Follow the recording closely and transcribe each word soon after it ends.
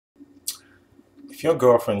If your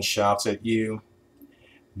girlfriend shouts at you,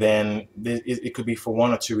 then it could be for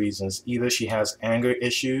one or two reasons. Either she has anger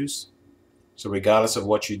issues, so regardless of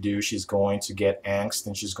what you do, she's going to get angst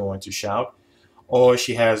and she's going to shout, or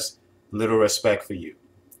she has little respect for you.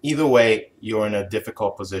 Either way, you're in a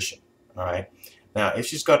difficult position. All right. Now, if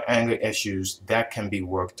she's got anger issues, that can be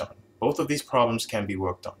worked on. Both of these problems can be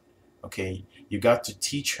worked on. Okay. You got to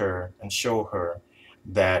teach her and show her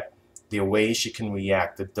that there are ways she can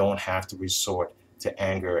react that don't have to resort to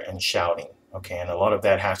anger and shouting. Okay. And a lot of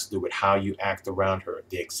that has to do with how you act around her,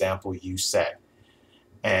 the example you set.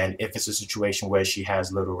 And if it's a situation where she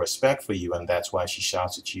has little respect for you and that's why she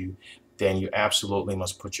shouts at you, then you absolutely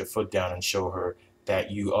must put your foot down and show her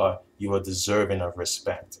that you are deserving of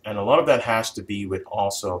respect. And a lot of that has to be with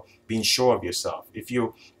also being sure of yourself. If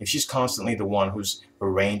she's constantly the one who's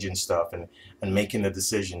arranging stuff and making the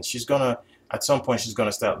decisions, she's gonna at some point she's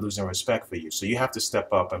gonna start losing respect for you. So you have to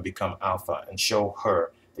step up and become alpha and show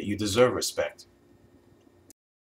her that you deserve respect.